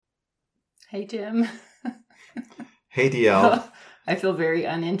Hey, Tim. Hey, Dee Elle. I feel very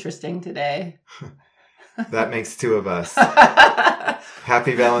uninteresting today. That makes two of us.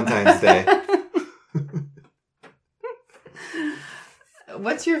 Happy Valentine's Day.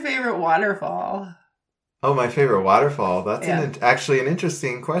 What's your favorite waterfall? Oh, my favorite waterfall. That's actually an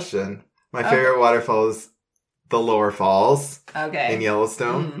interesting question. My favorite waterfall is the Lower Falls in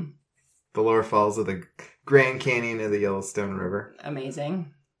Yellowstone. The Lower Falls of the Grand Canyon of the Yellowstone River.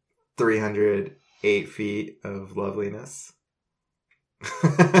 Amazing. 308 feet of loveliness.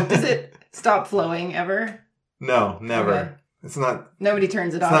 Does it stop flowing ever? No, never. Okay. It's not. Nobody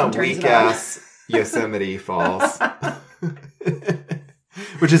turns it off. It's not weak ass Yosemite Falls,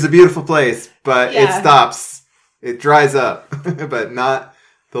 which is a beautiful place, but it stops. It dries up, but not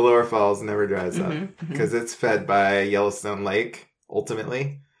the Lower Falls. Never dries up because it's fed by Yellowstone Lake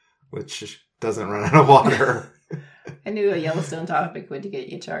ultimately, which doesn't run out of water. I knew a Yellowstone topic would get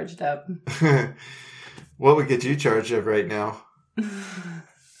you charged up. What would get you charged up right now?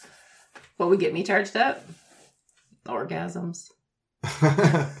 What would get me charged up? Orgasms.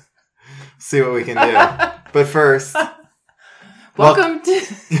 See what we can do. But first, welcome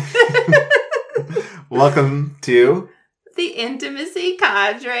to the Intimacy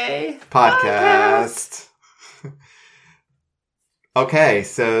Cadre podcast. Okay,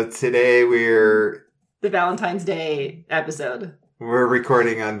 so today we're the Valentine's Day episode. We're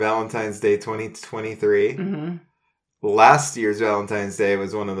recording on Valentine's Day 2023. Last year's Valentine's Day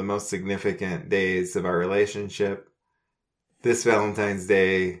was one of the most significant days of our relationship. This Valentine's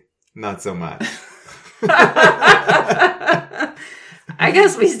Day, not so much. I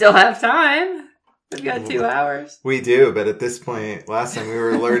guess we still have time. We've got 2 hours. We do, but at this point, last time we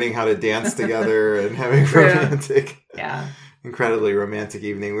were learning how to dance together and having incredibly romantic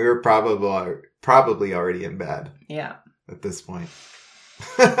evening. We were probably already in bed. Yeah. At this point.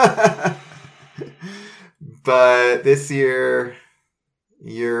 But this year,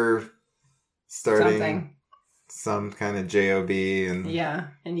 you're starting some kind of JOB.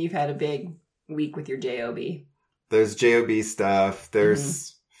 And you've had a big week with your JOB. There's JOB stuff.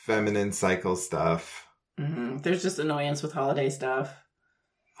 There's feminine cycle stuff. There's just annoyance with holiday stuff.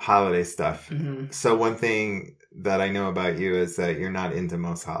 So one thing that I know about you is that you're not into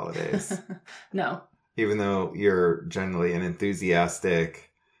most holidays. No. Even though you're generally an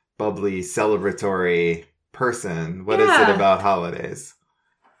enthusiastic, bubbly, celebratory person. What is it about holidays?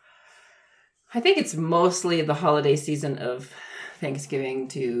 I think it's mostly the holiday season of Thanksgiving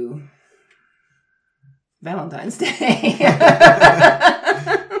to Valentine's Day.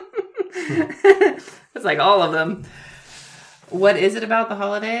 It's like all of them. What is it about the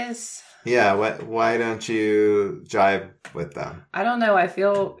holidays? Yeah, why don't you jive with them? I don't know. I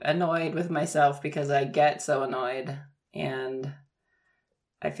feel annoyed with myself because I get so annoyed, and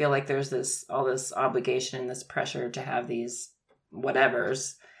I feel like there's all this obligation and this pressure to have these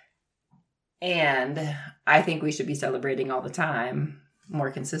whatevers. And I think we should be celebrating all the time,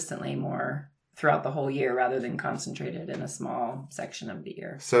 more consistently, more throughout the whole year rather than concentrated in a small section of the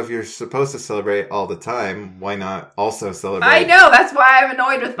year. So if you're supposed to celebrate all the time, why not also celebrate? I know, that's why I'm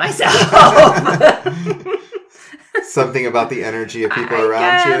annoyed with myself. Something about the energy of people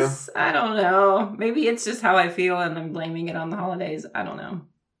around you? I don't know. Maybe it's just how I feel and I'm blaming it on the holidays. I don't know.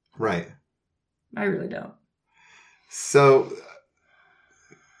 Right. I really don't. So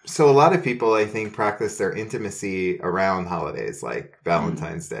a lot of people, I think, practice their intimacy around holidays, like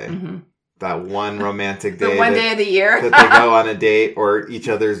Valentine's Day. That one romantic day. The one day of the year. that they go on a date, or each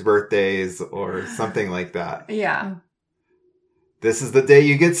other's birthdays, or something like that. Yeah. This is the day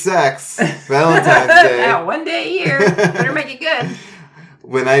you get sex. Valentine's Day. Yeah, one day a year. Better make it good.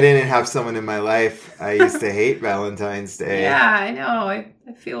 When I didn't have someone in my life, I used to hate Valentine's Day. Yeah, I know. I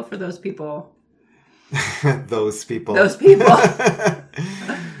feel for those people. Those people.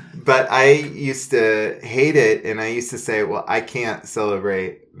 But I used to hate it, and I used to say, well, I can't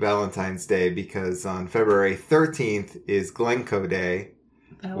celebrate Valentine's Day because on February 13th is Glencoe Day,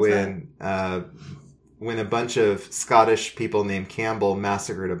 when a bunch of Scottish people named Campbell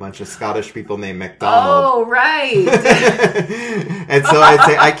massacred a bunch of Scottish people named MacDonald. Oh, right. And so I'd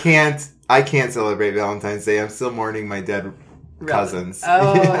say, I can't celebrate Valentine's Day. I'm still mourning my dead cousins.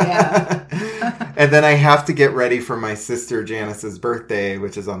 Oh, yeah. And then I have to get ready for my sister Janice's birthday,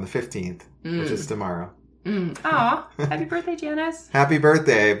 which is on the 15th, which is tomorrow. Aw, happy birthday, Janice. Happy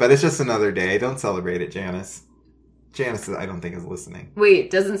birthday, but it's just another day. Don't celebrate it, Janice. Janice, I don't think, is listening. Wait,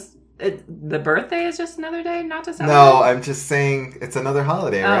 the birthday is just another day not to celebrate? No, I'm just saying it's another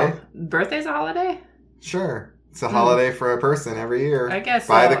holiday, right? Birthday's a holiday? Sure. It's a holiday for a person every year. I guess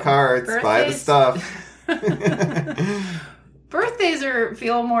Buy the cards, buy the stuff. birthdays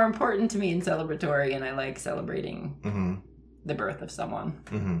feel more important to me and celebratory, and I like celebrating the birth of someone.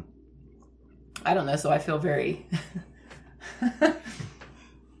 Mm-hmm. I don't know, so I feel very...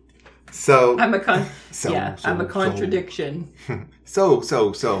 So I'm a I'm a contradiction. So.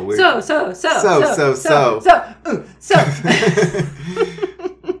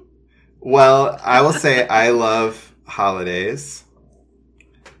 Well, I will say I love holidays.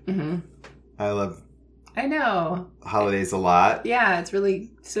 Mm-hmm. I know holidays a lot. Yeah, it's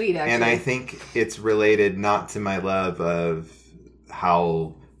really sweet, actually. And I think it's related not to my love of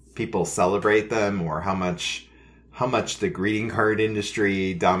how people celebrate them or how much the greeting card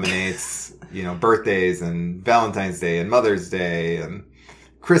industry dominates, birthdays and Valentine's Day and Mother's Day and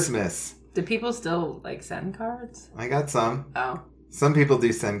Christmas. Do people still, send cards? I got some. Oh. Some people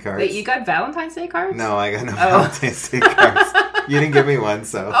do send cards. Wait, you got Valentine's Day cards? No, I got no Valentine's Day cards. You didn't give me one,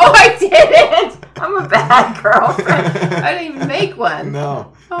 so. Oh, I didn't! I'm a bad girlfriend. I didn't even make one.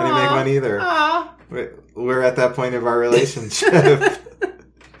 No, I didn't make one either. Aww. We're at that point of our relationship.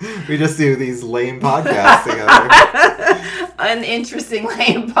 We just do these lame podcasts together. Uninteresting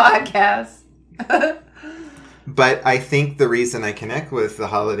lame podcasts. But I think the reason I connect with the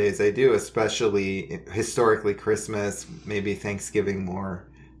holidays I do, especially historically Christmas, maybe Thanksgiving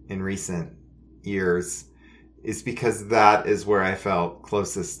more in recent years, is because that is where I felt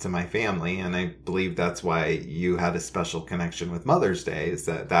closest to my family. And I believe that's why you had a special connection with Mother's Day, is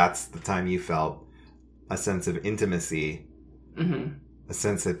that's the time you felt a sense of intimacy, a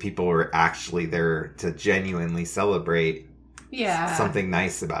sense that people were actually there to genuinely celebrate something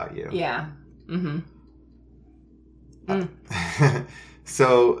nice about you. Yeah. Mm-hmm.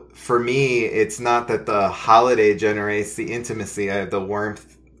 So for me, it's not that the holiday generates the intimacy. I have the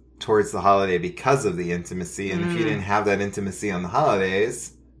warmth towards the holiday because of the intimacy. And if you didn't have that intimacy on the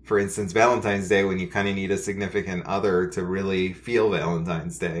holidays, for instance, Valentine's Day, when you kind of need a significant other to really feel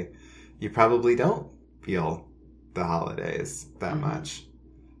Valentine's Day, you probably don't feel the holidays that much.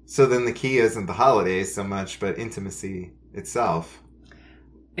 So then the key isn't the holidays so much, but intimacy itself.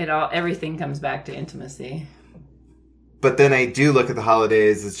 Everything comes back to intimacy. But then I do look at the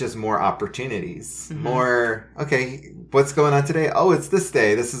holidays as just more opportunities. More, okay, what's going on today? Oh, it's this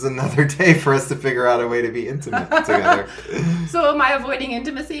day. This is another day for us to figure out a way to be intimate together. So am I avoiding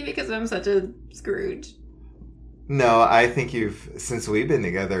intimacy because I'm such a Scrooge? No, I think since we've been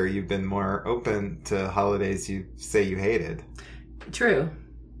together, you've been more open to holidays you say you hated. True.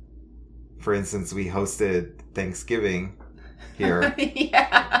 For instance, we hosted Thanksgiving here.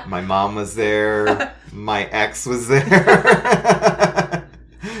 Yeah. My mom was there. My ex was there.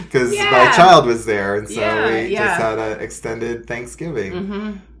 Because my child was there. And so we just had an extended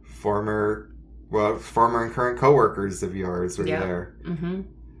Thanksgiving. Former and current coworkers of yours were there.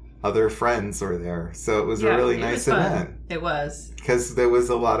 Other friends were there. So it was a really nice event. It was. Because there was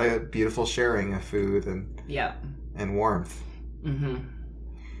a lot of beautiful sharing of food and warmth.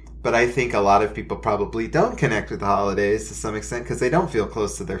 But I think a lot of people probably don't connect with the holidays to some extent because they don't feel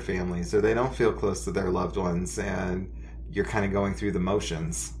close to their families or they don't feel close to their loved ones, and you're kind of going through the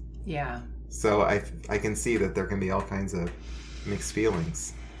motions. Yeah. So I can see that there can be all kinds of mixed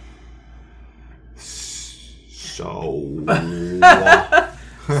feelings. So...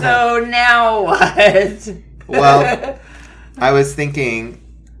 So now what? Well, I was thinking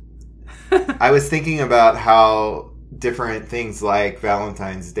about how different things like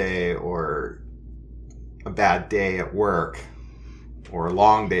Valentine's Day or a bad day at work or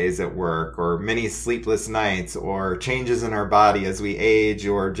long days at work or many sleepless nights or changes in our body as we age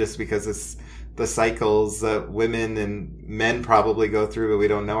or just because it's the cycles that women and men probably go through but we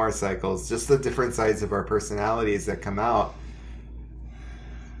don't know our cycles, just the different sides of our personalities that come out,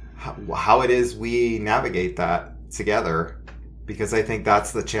 how it is we navigate that together, because I think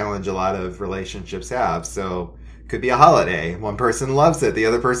that's the challenge a lot of relationships have. So could be a holiday. One person loves it, the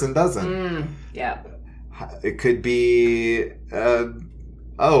other person doesn't. Yeah. It could be,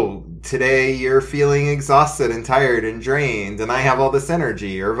 today you're feeling exhausted and tired and drained, and I have all this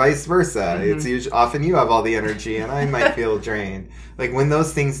energy, or vice versa. It's often you have all the energy, and I might feel drained. Like when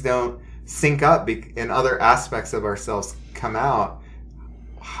those things don't sync up and other aspects of ourselves come out,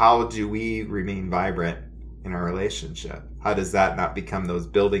 how do we remain vibrant in our relationship? How does that not become those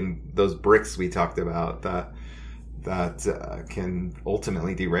bricks we talked about that can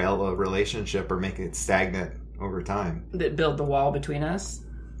ultimately derail a relationship or make it stagnant over time? That build the wall between us?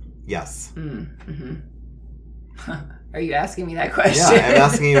 Yes. Are you asking me that question? Yeah, I'm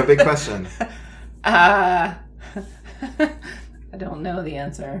asking you a big question. I don't know the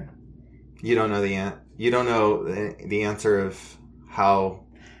answer. You don't know the answer of how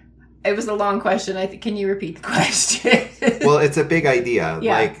It was a long question. Can you repeat the question? Well, it's a big idea.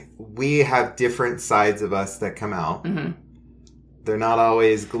 Yeah. Like, we have different sides of us that come out. Mm-hmm. They're not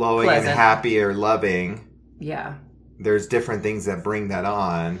always glowing Pleasant. and happy or loving. Yeah. There's different things that bring that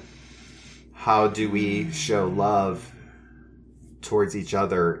on. How do we show love towards each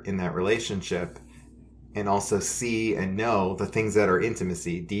other in that relationship? And also see and know the things that are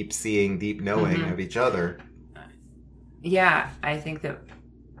intimacy, deep seeing, deep knowing of each other. Yeah, I think that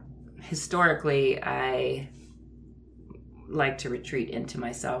historically I like to retreat into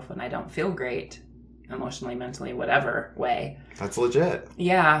myself when I don't feel great, emotionally, mentally, whatever way. That's legit.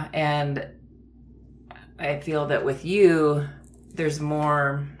 Yeah, and I feel that with you, there's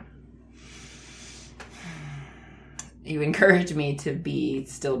more... You encourage me to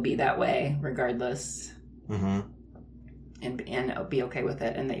still be that way, regardless. Mm-hmm. And be okay with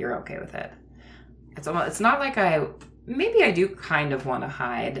it, and that you're okay with it. It's not like maybe I do kind of want to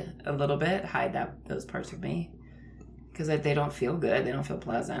hide a little bit, those parts of me, because they don't feel good, they don't feel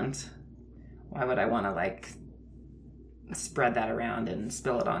pleasant. Why would I want to like spread that around and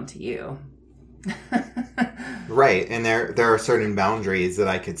spill it onto you? Right, and there are certain boundaries that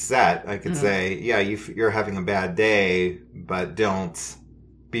I could set. I could say, yeah, you're having a bad day, but don't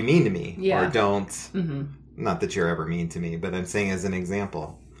be mean to me. Yeah. Or don't, not that you're ever mean to me, but I'm saying as an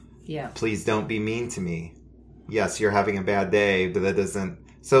example. Yeah. Please don't be mean to me. Yes, you're having a bad day, but that doesn't...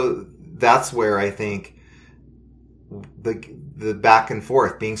 So that's where I think the back and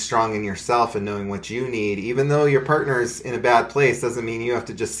forth, being strong in yourself and knowing what you need, even though your partner's in a bad place, doesn't mean you have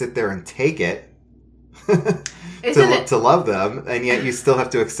to just sit there and take it. to love them, and yet you still have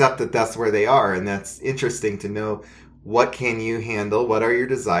to accept that that's where they are. And that's interesting to know, what can you handle, what are your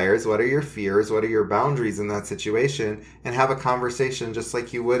desires, what are your fears, what are your boundaries in that situation, and have a conversation just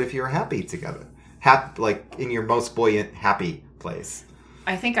like you would if you were happy together, like in your most buoyant happy place.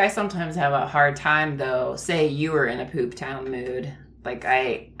 I think I sometimes have a hard time, though. Say you were in a Pooptown mood, like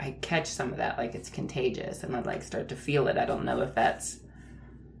I catch some of that, like it's contagious, and I like start to feel it. I don't know if that's...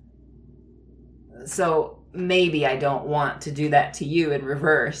 So maybe I don't want to do that to you in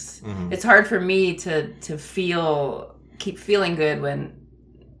reverse. Mm-hmm. It's hard for me to keep feeling good when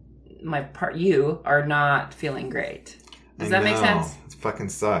you are not feeling great. Does that make sense? It fucking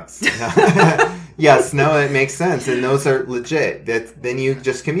sucks. Yes, no, it makes sense, and those are legit. Then you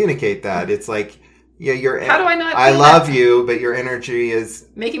just communicate that. It's like, yeah, how do I not? I love you, but your energy is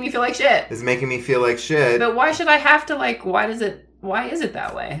making me feel like shit. Is making me feel like shit. But why should I have to like? Why is it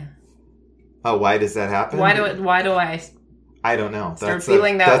that way? Oh, why does that happen? Why do I? I don't know. Start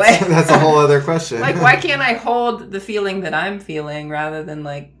feeling that way. That's a whole other question. Like, why can't I hold the feeling that I'm feeling rather than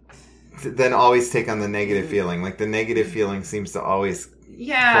like? Then always take on the negative feeling. Like the negative feeling seems to always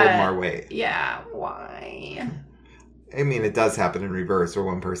hold more weight. Yeah. Why? I mean, it does happen in reverse, where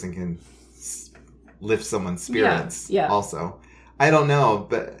one person can lift someone's spirits. Yeah. Also, I don't know,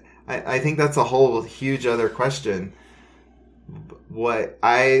 but I think that's a whole huge other question. What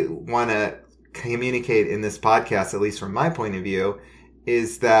I want to communicate in this podcast, at least from my point of view,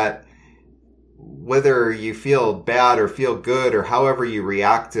 is that whether you feel bad or feel good, or however you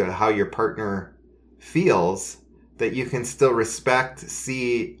react to how your partner feels, that you can still respect,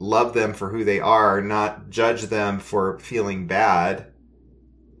 see, love them for who they are, not judge them for feeling bad,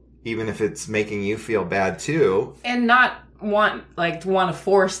 even if it's making you feel bad too. And not want to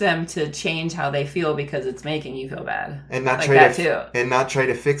force them to change how they feel because it's making you feel bad, and not try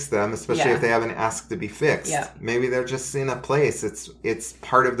to fix them, especially if they haven't asked to be fixed. Yeah. Maybe they're just in a place. It's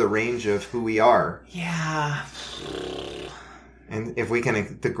part of the range of who we are. Yeah. And if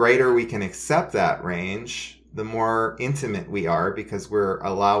the greater we can accept that range, the more intimate we are, because we're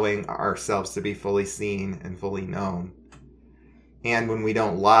allowing ourselves to be fully seen and fully known. And when we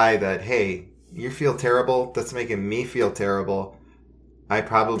don't lie that, hey, you feel terrible, that's making me feel terrible, I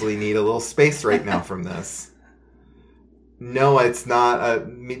probably need a little space right now from this. No, it's not.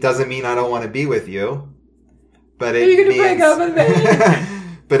 It doesn't mean I don't want to be with you. But it means, break up with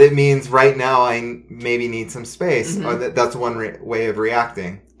me? But it means right now I maybe need some space. Mm-hmm. Or that's one way of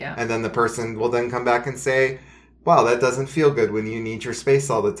reacting. Yeah. And then the person will then come back and say, wow, that doesn't feel good when you need your space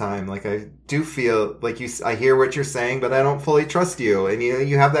all the time. Like, I do feel like I hear what you're saying, but I don't fully trust you. And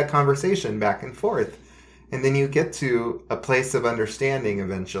you have that conversation back and forth. And then you get to a place of understanding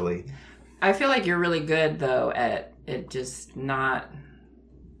eventually. I feel like you're really good, though, at it just not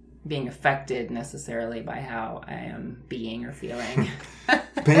being affected necessarily by how I am being or feeling.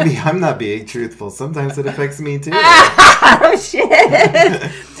 Maybe I'm not being truthful. Sometimes it affects me too. Oh,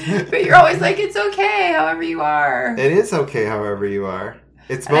 shit. But you're always like, it's okay however you are. It is okay however you are.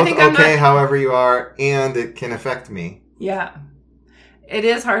 It's both okay however you are, and it can affect me. Yeah. it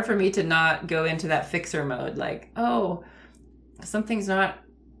is hard for me to not go into that fixer mode. Like, oh, something's not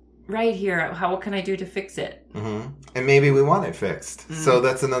right here. What can I do to fix it? Mm-hmm. And maybe we want it fixed. Mm. So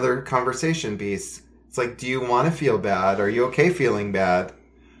that's another conversation piece. It's like, do you want to feel bad? Are you okay feeling bad?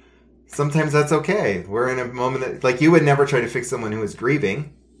 Sometimes that's okay. We're in a moment that, like, you would never try to fix someone who is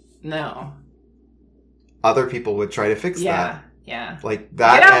grieving. No. Other people would try to fix that. Yeah. Like,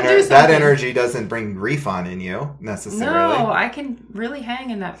 that energy doesn't bring grief on in you, necessarily. No, I can really hang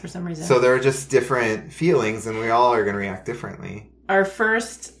in that for some reason. So there are just different feelings, and we all are going to react differently. Our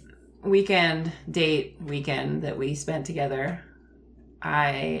first weekend that we spent together,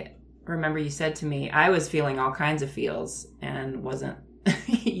 I remember you said to me, I was feeling all kinds of feels and wasn't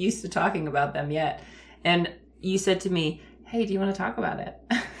used to talking about them yet. And you said to me, hey, do you want to talk about it?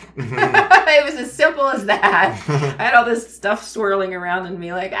 Mm-hmm. It was as simple as that. I had all this stuff swirling around in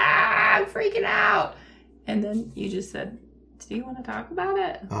me like, I'm freaking out. And then you just said, do you want to talk about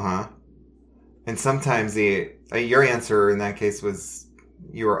it? Uh-huh. And sometimes your answer in that case was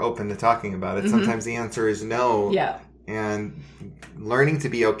you were open to talking about it. Mm-hmm. Sometimes the answer is no. Yeah. And learning to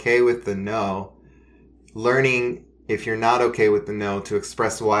be okay with the no, learning if you're not okay with the no to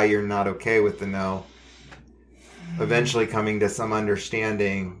express why you're not okay with the no, eventually coming to some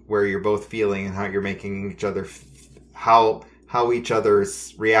understanding where you're both feeling and how you're making each other, how each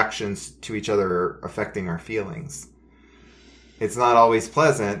other's reactions to each other are affecting our feelings. It's not always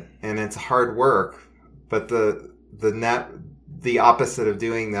pleasant and it's hard work, but the opposite of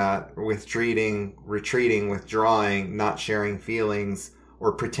doing that, retreating, withdrawing, not sharing feelings,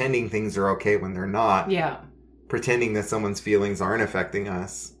 or pretending things are okay when they're not. Yeah. Pretending that someone's feelings aren't affecting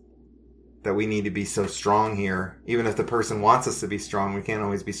us. That we need to be so strong here. Even if the person wants us to be strong, we can't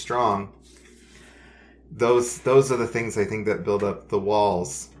always be strong. Those are the things I think that build up the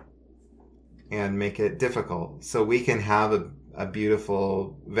walls and make it difficult. So we can have a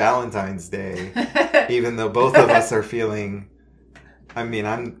beautiful Valentine's Day, even though both of us are feeling... I mean,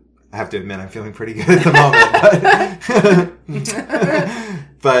 I have to admit, I'm feeling pretty good at the moment.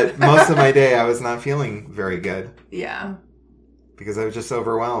 But most of my day, I was not feeling very good. Yeah. Because I was just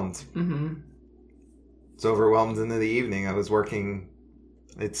overwhelmed. Mm-hmm. I was overwhelmed into the evening. I was working...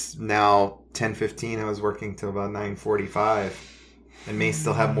 It's now 10:15. I was working till about 9:45. And may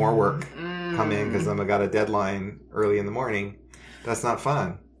still have more work come in because I've got a deadline early in the morning. That's not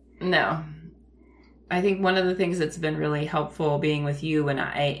fun. No. I think one of the things that's been really helpful being with you when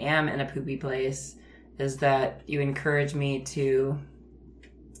I am in a poopy place is that you encourage me to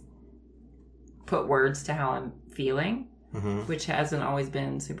put words to how I'm feeling, mm-hmm. which hasn't always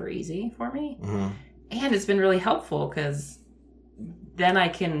been super easy for me. Mm-hmm. And it's been really helpful because then I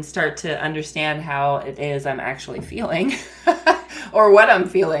can start to understand how it is I'm actually feeling or what I'm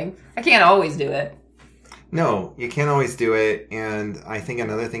feeling. I can't always do it. No, you can't always do it. And I think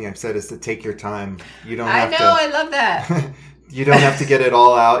another thing I've said is to take your time. You don't have to. I love that. You don't have to get it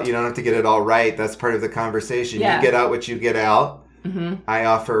all out. You don't have to get it all right. That's part of the conversation. Yeah. You get out what you get out. Mm-hmm. I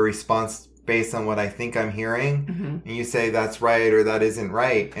offer a response based on what I think I'm hearing. Mm-hmm. And you say that's right or that isn't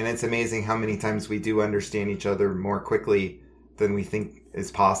right. And it's amazing how many times we do understand each other more quickly than we think is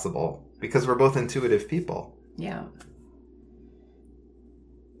possible. Because we're both intuitive people. Yeah.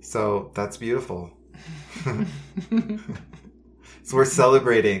 So that's beautiful. So we're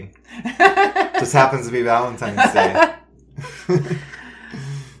celebrating. Just happens to be Valentine's Day.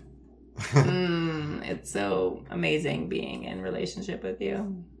 It's so amazing being in relationship with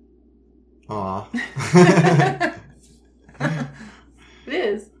you. Aw. It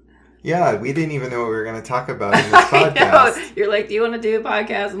is. Yeah, we didn't even know what we were going to talk about in this podcast. I know. You're like, do you want to do a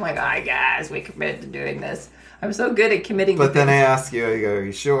podcast? I'm like, I guess we committed to doing this. I'm so good at committing. But then I ask you, I go, are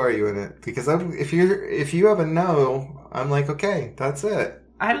you sure you want it? Because if you have a no, I'm like, okay, that's it.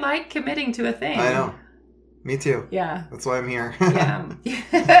 I like committing to a thing. I know. Me too. Yeah. That's why I'm here.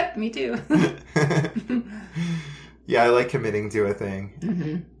 Yeah. Me too. Yeah, I like committing to a thing.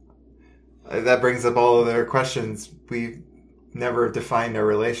 Mm-hmm. That brings up all of their questions. We never defined our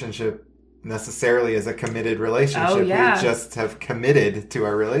relationship necessarily as a committed relationship. Oh, yeah. We just have committed to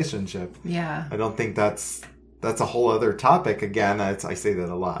our relationship. Yeah. I don't think that's a whole other topic. Again, I say that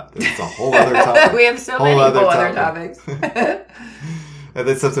a lot. It's a whole other topic. We have so many whole other topics. And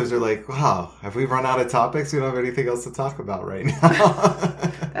then sometimes we're like, wow, have we run out of topics? We don't have anything else to talk about right now.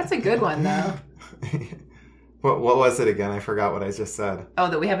 That's a good one, though. What was it again? I forgot what I just said. Oh,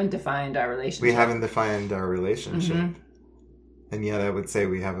 that we haven't defined our relationship. We haven't defined our relationship. Mm-hmm. And yet I would say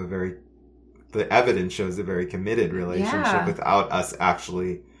we have the evidence shows a very committed relationship without us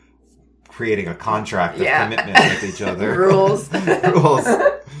actually creating a contract of commitment with each other. Rules.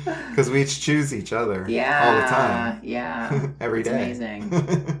 Because we each choose each other all the time. Yeah. Every day. Amazing.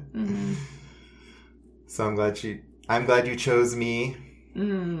 Mm-hmm. So I'm glad you chose me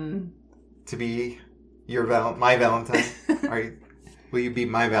to be my Valentine. Will you be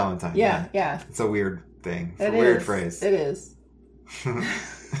my Valentine? Yeah. It's a weird thing. It's a weird phrase. It is.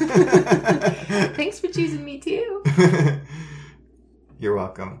 Thanks for choosing me too. You're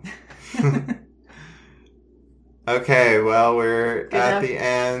welcome. Okay, well, we're at the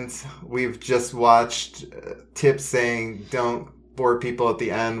end. We've just watched tips saying don't bore people at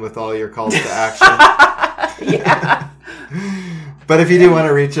the end with all your calls to action. Yeah. But if you do want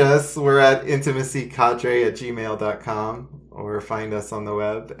to reach us, we're at intimacycadre@gmail.com or find us on the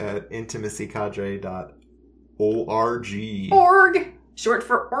web at intimacycadre.org. Org. Short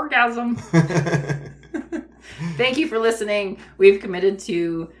for orgasm. Thank you for listening. We've committed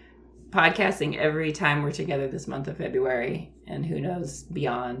to podcasting every time we're together this month of February, and who knows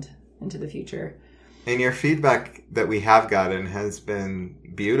beyond into the future. And your feedback that we have gotten has been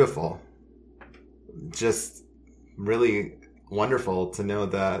beautiful. Just really wonderful to know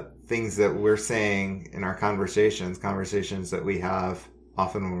that things that we're saying in our conversations that we have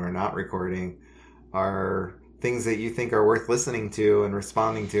often when we're not recording, are things that you think are worth listening to and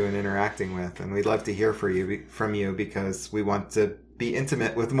responding to and interacting with. And we'd love to hear from you because we want to be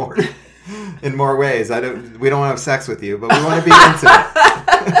intimate with more in more ways. We don't want to have sex with you, but we want to be intimate.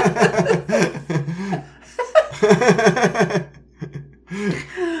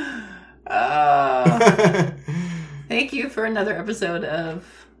 Thank you for another episode of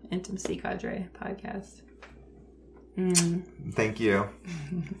Intimacy Cadre podcast. Thank you.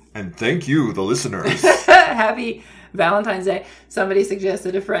 And thank you, the listeners. Happy Valentine's Day. Somebody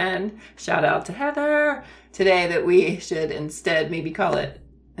suggested, a friend, shout out to Heather, today, that we should maybe call it,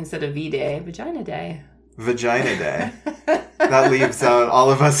 instead of V-Day, Vagina Day. Vagina Day. That leaves out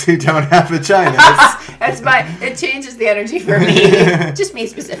all of us who don't have vaginas. It changes the energy for me. Just me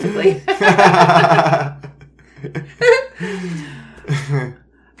specifically.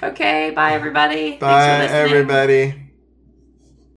 Okay, bye everybody. Bye everybody.